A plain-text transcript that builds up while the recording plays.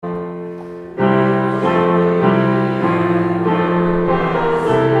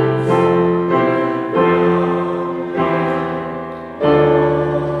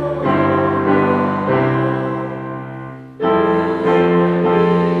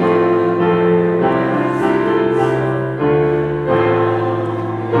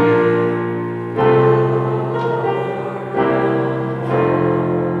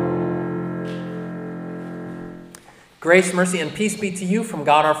Grace, mercy, and peace be to you from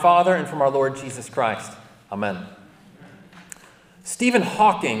God our Father and from our Lord Jesus Christ. Amen. Stephen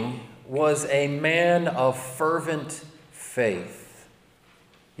Hawking was a man of fervent faith.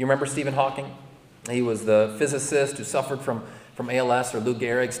 You remember Stephen Hawking? He was the physicist who suffered from ALS, or Lou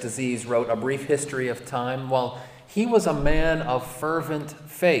Gehrig's disease, wrote A Brief History of Time. Well, he was a man of fervent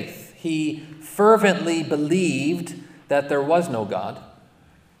faith. He fervently believed that there was no God.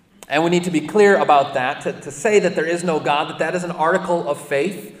 And we need to be clear about that. To say that there is no God, that is an article of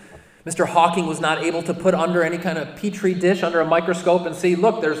faith. Mr. Hawking was not able to put under any kind of petri dish, under a microscope, and see,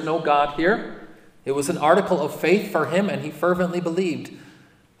 look, there's no God here. It was an article of faith for him, and he fervently believed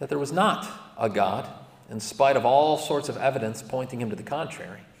that there was not a God, in spite of all sorts of evidence pointing him to the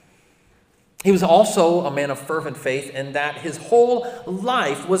contrary. He was also a man of fervent faith in that his whole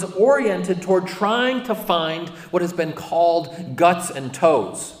life was oriented toward trying to find what has been called guts and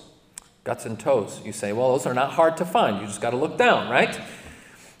toes. Guts and toes. You say, well, those are not hard to find. You just got to look down, right?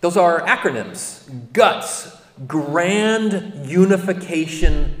 Those are acronyms. GUTS, Grand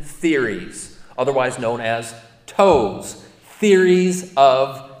Unification Theories, otherwise known as TOES, Theories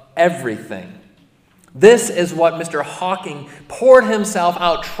of Everything. This is what Mr. Hawking poured himself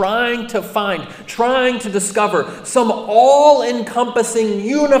out trying to find, trying to discover some all-encompassing,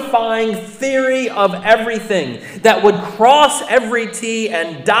 unifying theory of everything that would cross every T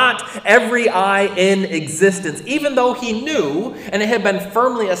and dot every I in existence, even though he knew, and it had been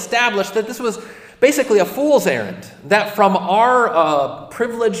firmly established, that this was basically a fool's errand, that from our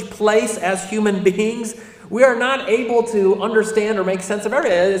privileged place as human beings, we are not able to understand or make sense of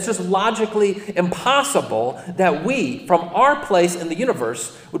everything. It's just logically impossible that we, from our place in the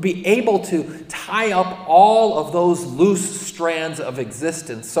universe, would be able to tie up all of those loose strands of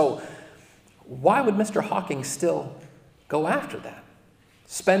existence. So why would Mr. Hawking still go after that?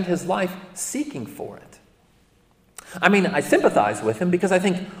 Spend his life seeking for it? I mean, I sympathize with him because I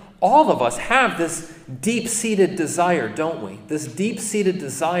think all of us have this deep-seated desire, don't we? This deep-seated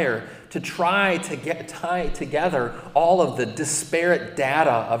desire to try to tie together all of the disparate data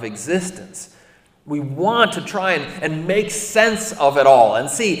of existence. We want to try and make sense of it all and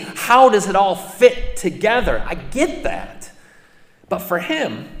see, how does it all fit together? I get that. But for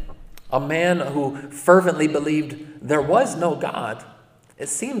him, a man who fervently believed there was no God, it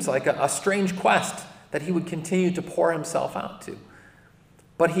seems like a strange quest that he would continue to pour himself out to.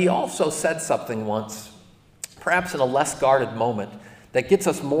 But he also said something once, perhaps in a less guarded moment, that gets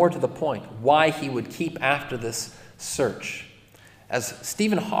us more to the point why he would keep after this search. As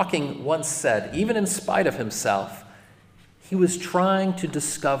Stephen Hawking once said, even in spite of himself, he was trying to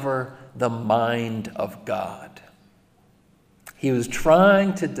discover the mind of God. He was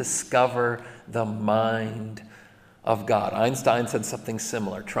trying to discover the mind of God. Einstein said something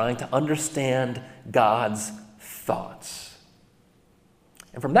similar, trying to understand God's thoughts.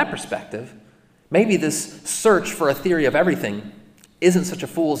 And from that perspective, maybe this search for a theory of everything isn't such a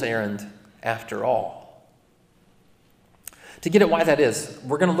fool's errand after all. To get at why that is,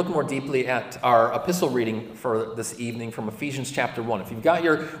 we're going to look more deeply at our epistle reading for this evening from Ephesians chapter 1. If you've got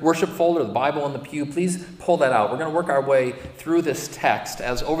your worship folder, the Bible in the pew, please pull that out. We're going to work our way through this text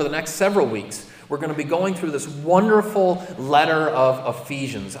as over the next several weeks, we're going to be going through this wonderful letter of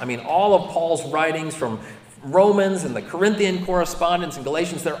Ephesians. I mean, all of Paul's writings from Romans and the Corinthian correspondence and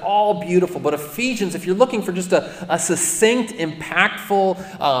Galatians, they're all beautiful. But Ephesians, if you're looking for just a succinct,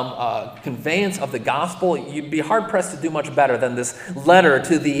 impactful conveyance of the gospel, you'd be hard-pressed to do much better than this letter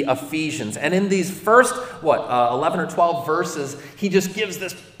to the Ephesians. And in these first, 11 or 12 verses, he just gives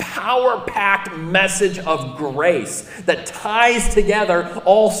this power-packed message of grace that ties together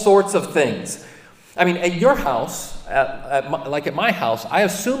all sorts of things. I mean, at your house, like at my house, I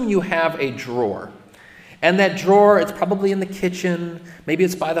assume you have a drawer. And that drawer, it's probably in the kitchen, maybe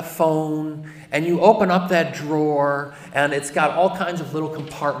it's by the phone, and you open up that drawer, and it's got all kinds of little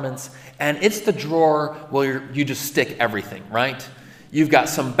compartments, and it's the drawer where you just stick everything, right? You've got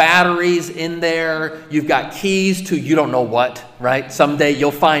some batteries in there, you've got keys to you don't know what, right? Someday you'll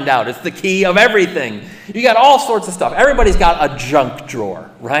find out. It's the key of everything. You got all sorts of stuff. Everybody's got a junk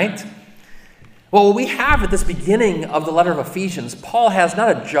drawer, right? Well, what we have at this beginning of the letter of Ephesians, Paul has not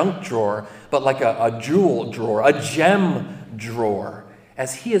a junk drawer, but like a jewel drawer, a gem drawer,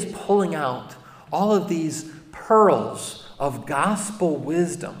 as he is pulling out all of these pearls of gospel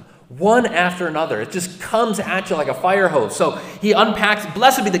wisdom, one after another. It just comes at you like a fire hose. So he unpacks,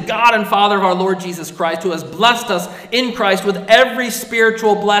 blessed be the God and Father of our Lord Jesus Christ, who has blessed us in Christ with every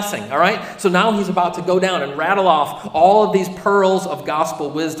spiritual blessing. All right? So now he's about to go down and rattle off all of these pearls of gospel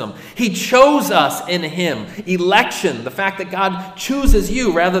wisdom. He chose us in him. Election, the fact that God chooses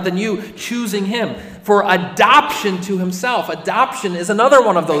you rather than you choosing him. for adoption to himself. Adoption is another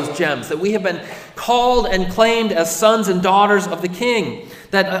one of those gems, that we have been called and claimed as sons and daughters of the King.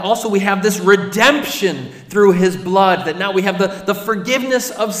 That also we have this redemption through his blood, that now we have the forgiveness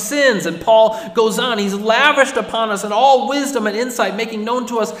of sins. And Paul goes on, he's lavished upon us in all wisdom and insight, making known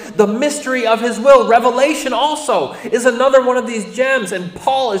to us the mystery of his will. Revelation also is another one of these gems, and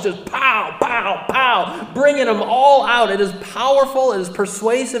Paul is just pow, pow, pow, bringing them all out. It is powerful, it is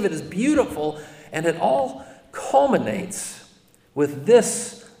persuasive, it is beautiful, and it all culminates with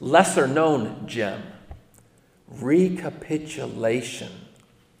this lesser known gem: recapitulation.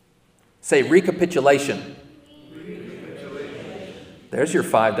 Say recapitulation. There's your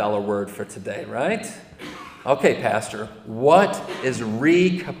 $5 word for today, right? Okay, Pastor, what is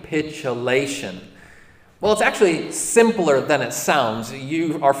recapitulation? Well, it's actually simpler than it sounds.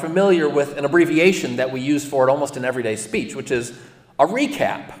 You are familiar with an abbreviation that we use for it almost in everyday speech, which is a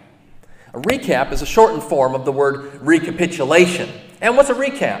recap. A recap is a shortened form of the word recapitulation. And what's a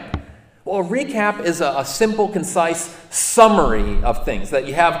recap? Well, a recap is a simple, concise summary of things that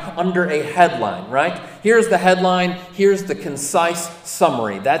you have under a headline, right? Here's the headline, here's the concise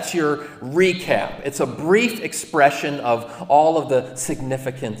summary. That's your recap. It's a brief expression of all of the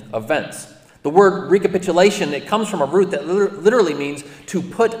significant events. The word recapitulation, it comes from a root that literally means to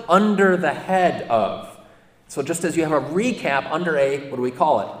put under the head of. So just as you have a recap under a, what do we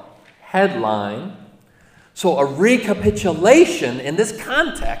call it? Headline. So a recapitulation in this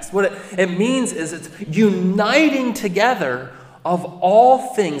context, what it means is it's uniting together of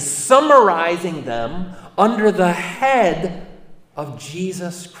all things, summarizing them under the head of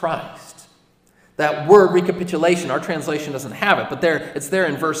Jesus Christ. That word recapitulation, our translation doesn't have it, but it's there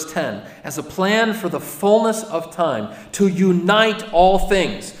in verse 10. As a plan for the fullness of time, to unite all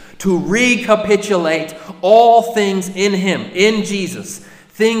things, to recapitulate all things in him, in Jesus,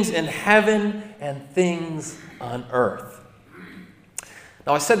 things in heaven and things on earth.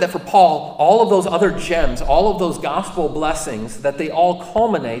 Now, I said that for Paul, all of those other gems, all of those gospel blessings, that they all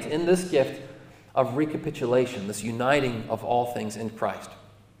culminate in this gift of recapitulation, this uniting of all things in Christ.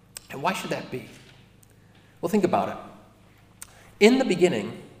 And why should that be? Well, think about it. In the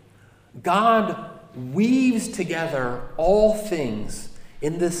beginning, God weaves together all things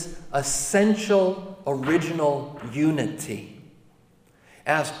in this essential, original unity.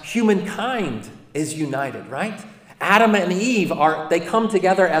 As humankind is united, right? Adam and Eve they come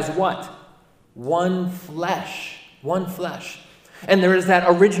together as what? One flesh. One flesh. And there is that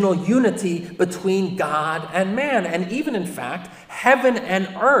original unity between God and man. And even in fact, heaven and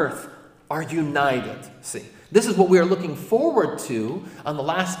earth are united. See, this is what we are looking forward to on the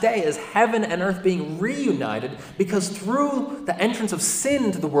last day, is heaven and earth being reunited, because through the entrance of sin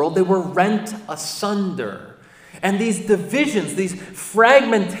into the world, they were rent asunder. And these divisions, these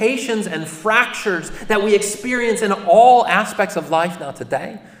fragmentations and fractures that we experience in all aspects of life now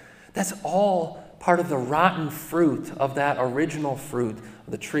today, that's all part of the rotten fruit of that original fruit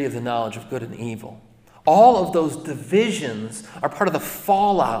of the tree of the knowledge of good and evil. All of those divisions are part of the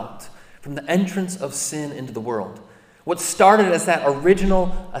fallout from the entrance of sin into the world. What started as that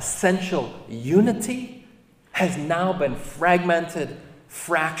original essential unity has now been fragmented,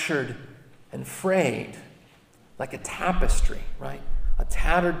 fractured, and frayed. Like a tapestry, right? A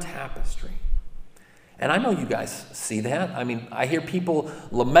tattered tapestry. And I know you guys see that. I mean, I hear people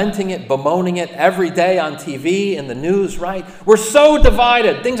lamenting it, bemoaning it every day on TV, in the news, right? We're so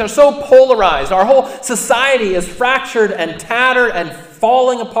divided. Things are so polarized. Our whole society is fractured and tattered and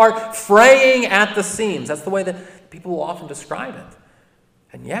falling apart, fraying at the seams. That's the way that people will often describe it.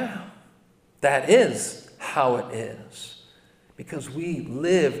 And yeah, that is how it is. Because we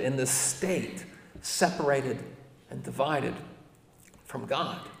live in this state, separated and divided from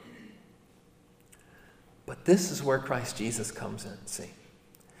God. But this is where Christ Jesus comes in, see.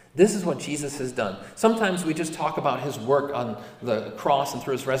 This is what Jesus has done. Sometimes we just talk about his work on the cross and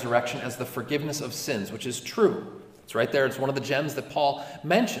through his resurrection as the forgiveness of sins, which is true. It's right there. It's one of the gems that Paul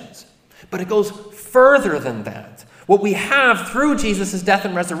mentions. But it goes further than that. What we have through Jesus' death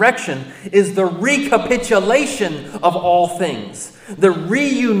and resurrection is the recapitulation of all things, the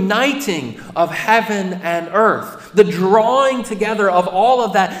reuniting of heaven and earth, the drawing together of all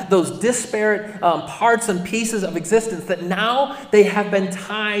of that, those disparate parts and pieces of existence, that now they have been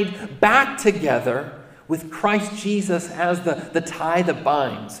tied back together with Christ Jesus as the tie that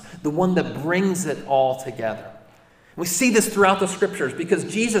binds, the one that brings it all together. We see this throughout the scriptures because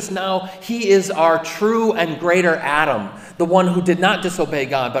Jesus now, he is our true and greater Adam, the one who did not disobey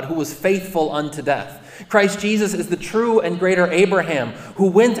God, but who was faithful unto death. Christ Jesus is the true and greater Abraham, who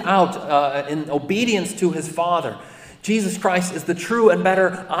went out in obedience to his father. Jesus Christ is the true and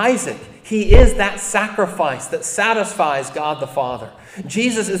better Isaac. He is that sacrifice that satisfies God the Father.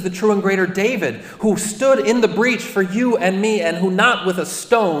 Jesus is the true and greater David, who stood in the breach for you and me, and who not with a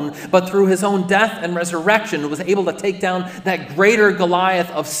stone, but through his own death and resurrection was able to take down that greater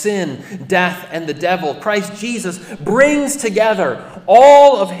Goliath of sin, death, and the devil. Christ Jesus brings together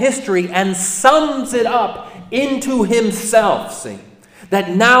all of history and sums it up into himself, see? That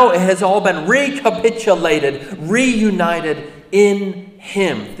now it has all been recapitulated, reunited in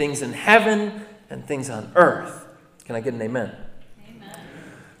him. Things in heaven and things on earth. Can I get an amen? Amen.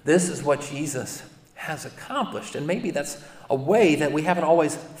 This is what Jesus has accomplished. And maybe that's a way that we haven't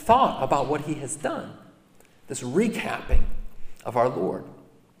always thought about what he has done. This recapping of our Lord.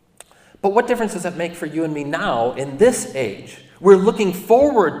 But what difference does that make for you and me now in this age? We're looking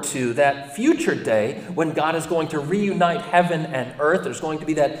forward to that future day when God is going to reunite heaven and earth. There's going to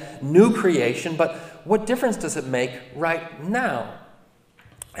be that new creation. But what difference does it make right now?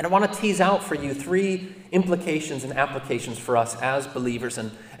 And I want to tease out for you 3 implications and applications for us as believers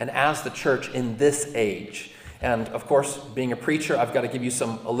and as the church in this age. And of course, being a preacher, I've got to give you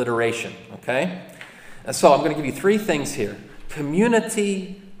some alliteration, okay? And so I'm going to give you 3 things here.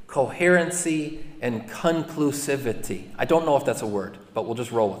 Community, coherency, and conclusivity. I don't know if that's a word, but we'll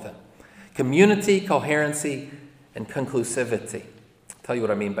just roll with it. Community, coherency, and conclusivity. I'll tell you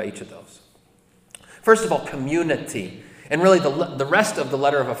what I mean by each of those. First of all, community. And really the rest of the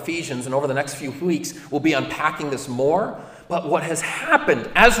letter of Ephesians and over the next few weeks, we'll be unpacking this more. But what has happened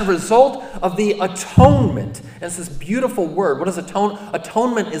as a result of the atonement, and it's this beautiful word. What is atonement?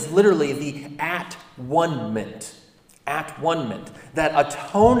 Atonement is literally the at-one-ment. At-one-ment. That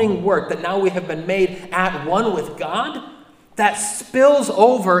atoning work that now we have been made at one with God, that spills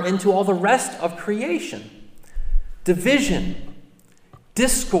over into all the rest of creation. Division,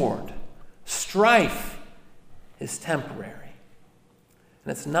 discord, strife is temporary.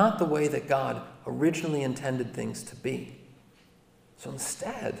 And it's not the way that God originally intended things to be. So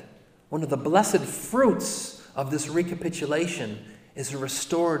instead, one of the blessed fruits of this recapitulation is a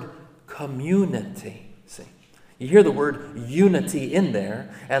restored community. See, you hear the word unity in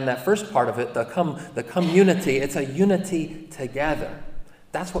there, and that first part of it, the community, it's a unity together.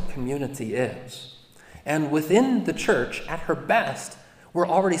 That's what community is. And within the church, at her best, we're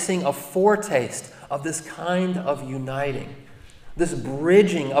already seeing a foretaste of this kind of uniting. This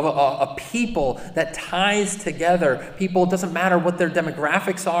bridging of a people that ties together. People, it doesn't matter what their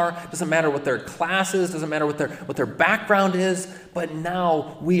demographics are, doesn't matter what their class is, doesn't matter what their background is, but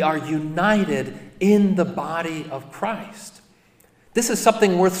now we are united in the body of Christ. This is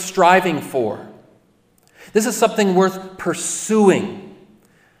something worth striving for. This is something worth pursuing.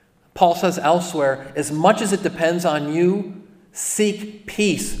 Paul says elsewhere, as much as it depends on you, seek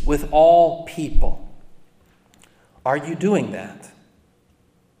peace with all people. Are you doing that?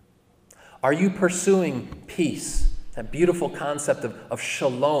 Are you pursuing peace? That beautiful concept of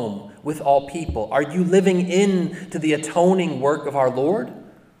shalom with all people. Are you living into the atoning work of our Lord?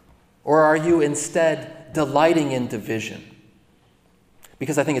 Or are you instead delighting in division?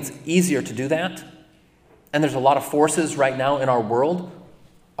 Because I think it's easier to do that. And there's a lot of forces right now in our world,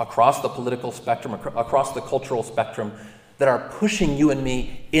 across the political spectrum, across the cultural spectrum, that are pushing you and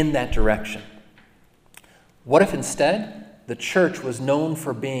me in that direction. What if instead the church was known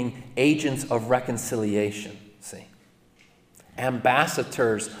for being agents of reconciliation? See,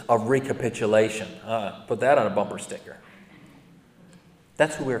 ambassadors of recapitulation. Put that on a bumper sticker.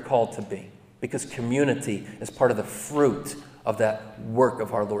 That's who we're called to be, because community is part of the fruit of that work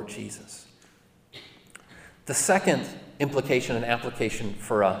of our Lord Jesus. The second implication and application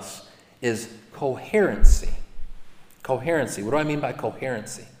for us is coherency. Coherency. What do I mean by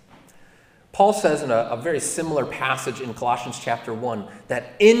coherency? Paul says in a very similar passage in Colossians chapter 1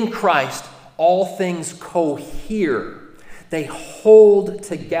 that in Christ all things cohere. They hold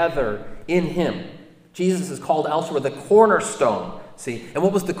together in him. Jesus is called elsewhere the cornerstone. See, and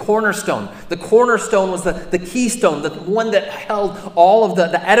what was the cornerstone? The cornerstone was the keystone, the one that held all of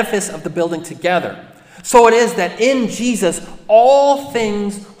the edifice of the building together. So it is that in Jesus all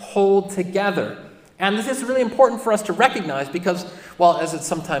things hold together. And this is really important for us to recognize because, well, as it's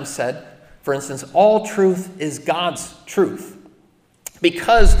sometimes said, for instance, all truth is God's truth.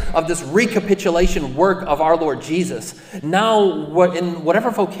 Because of this recapitulation work of our Lord Jesus, now in whatever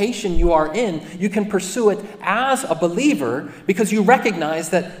vocation you are in, you can pursue it as a believer because you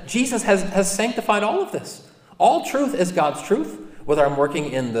recognize that Jesus has sanctified all of this. All truth is God's truth. Whether I'm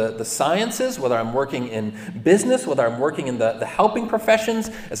working in the sciences, whether I'm working in business, whether I'm working in the helping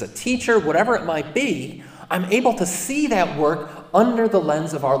professions, as a teacher, whatever it might be, I'm able to see that work under the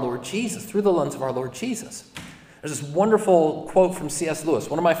lens of our Lord Jesus, through the lens of our Lord Jesus. There's this wonderful quote from C.S. Lewis,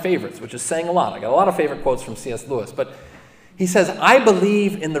 one of my favorites, which is saying a lot. I got a lot of favorite quotes from C.S. Lewis, but he says, "I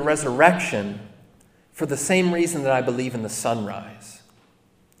believe in the resurrection for the same reason that I believe in the sunrise.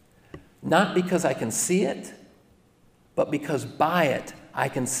 Not because I can see it, but because by it I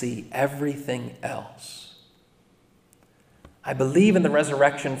can see everything else. I believe in the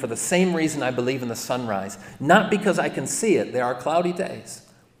resurrection for the same reason I believe in the sunrise. Not because I can see it, there are cloudy days,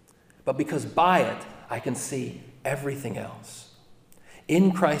 but because by it I can see everything else.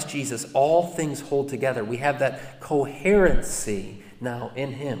 In Christ Jesus, all things hold together. We have that coherency now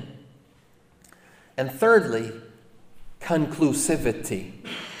in him. And thirdly, conclusivity,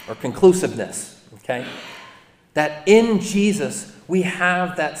 or conclusiveness, okay? That in Jesus, we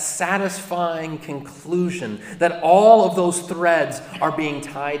have that satisfying conclusion, that all of those threads are being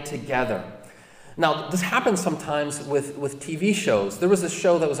tied together. Now, this happens sometimes with TV shows. There was this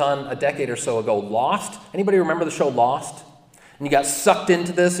show that was on a decade or so ago, Lost. Anybody remember the show Lost? And you got sucked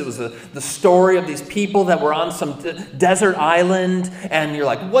into this. It was the story of these people that were on some desert island, and you're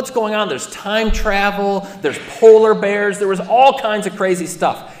like, what's going on? There's time travel, there's polar bears, there was all kinds of crazy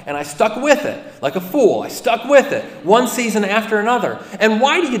stuff. And I stuck with it, like a fool. I stuck with it, one season after another. And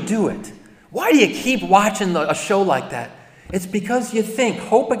why do you do it? Why do you keep watching a show like that? It's because you think,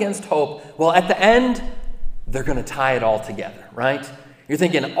 hope against hope, well, at the end, they're going to tie it all together, right? You're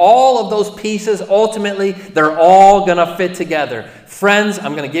thinking all of those pieces, ultimately, they're all going to fit together. Friends,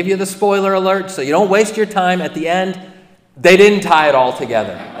 I'm going to give you the spoiler alert so you don't waste your time. At the end, they didn't tie it all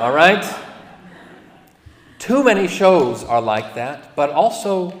together, all right? Too many shows are like that, but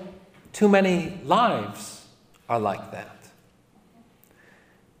also too many lives are like that.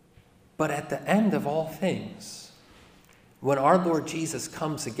 But at the end of all things, when our Lord Jesus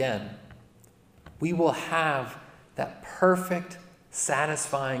comes again, we will have that perfect,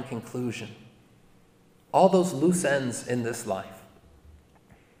 satisfying conclusion. All those loose ends in this life,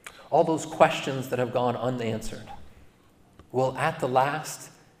 all those questions that have gone unanswered, will at the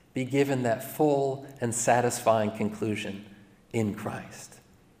last be given that full and satisfying conclusion in Christ.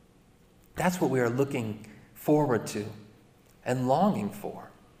 That's what we are looking forward to and longing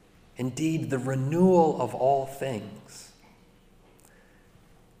for. Indeed, the renewal of all things.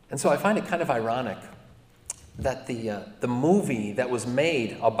 And so I find it kind of ironic that the movie that was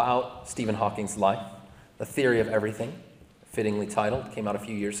made about Stephen Hawking's life, The Theory of Everything, fittingly titled, came out a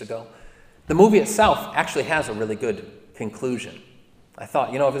few years ago, the movie itself actually has a really good conclusion. I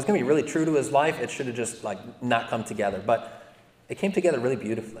thought, if it's going to be really true to his life, it should have just not come together. But it came together really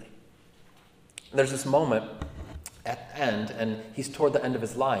beautifully. There's this moment at the end, and he's toward the end of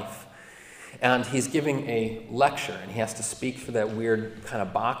his life, and he's giving a lecture, and he has to speak for that weird kind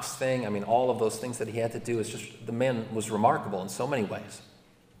of box thing. I mean, all of those things that he had to do is just, the man was remarkable in so many ways.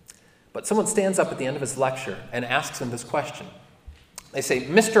 But someone stands up at the end of his lecture and asks him this question. They say,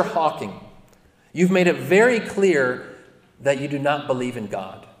 "Mr. Hawking, you've made it very clear that you do not believe in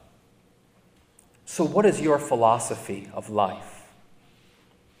God. So what is your philosophy of life?"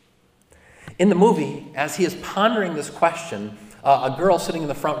 In the movie, as he is pondering this question, a girl sitting in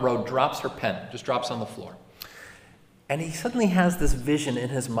the front row drops her pen, just drops on the floor. And he suddenly has this vision in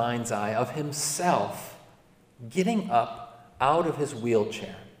his mind's eye of himself getting up out of his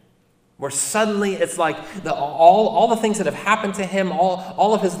wheelchair, where suddenly it's like all the things that have happened to him,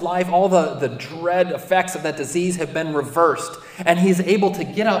 all of his life, all the dread effects of that disease have been reversed. And he's able to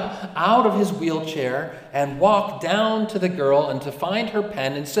get up out of his wheelchair and walk down to the girl and to find her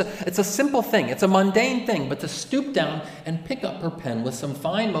pen. It's a simple thing. It's a mundane thing, but to stoop down and pick up her pen with some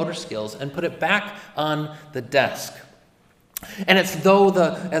fine motor skills and put it back on the desk. And it's as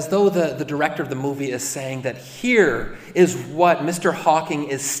though the director of the movie is saying that here is what Mr. Hawking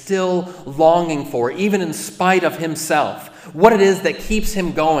is still longing for, even in spite of himself, what it is that keeps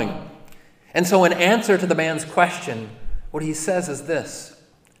him going. And so in answer to the man's question, what he says is this: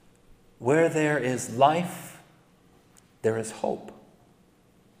 where there is life, there is hope.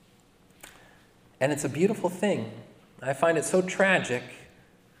 And it's a beautiful thing. I find it so tragic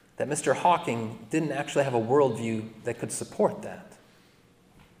that Mr. Hawking didn't actually have a worldview that could support that.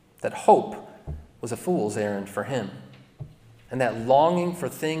 That hope was a fool's errand for him. And that longing for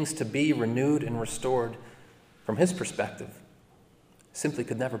things to be renewed and restored, from his perspective, simply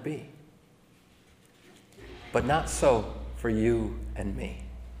could never be. But not so for you and me.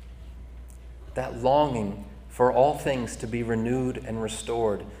 That longing for all things to be renewed and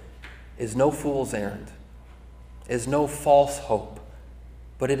restored is no fool's errand, is no false hope,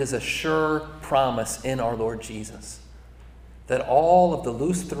 but it is a sure promise in our Lord Jesus that all of the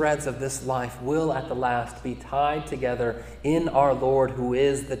loose threads of this life will at the last be tied together in our Lord, who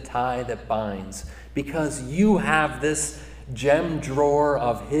is the tie that binds, because you have this gem drawer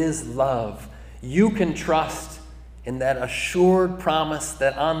of his love. You can trust in that assured promise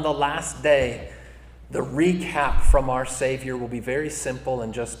that on the last day, the recap from our Savior will be very simple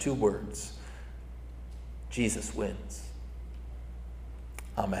in just 2 words. Jesus wins.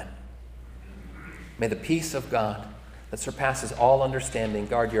 Amen. May the peace of God that surpasses all understanding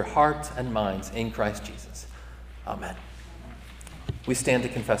guard your hearts and minds in Christ Jesus. Amen. We stand to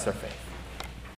confess our faith.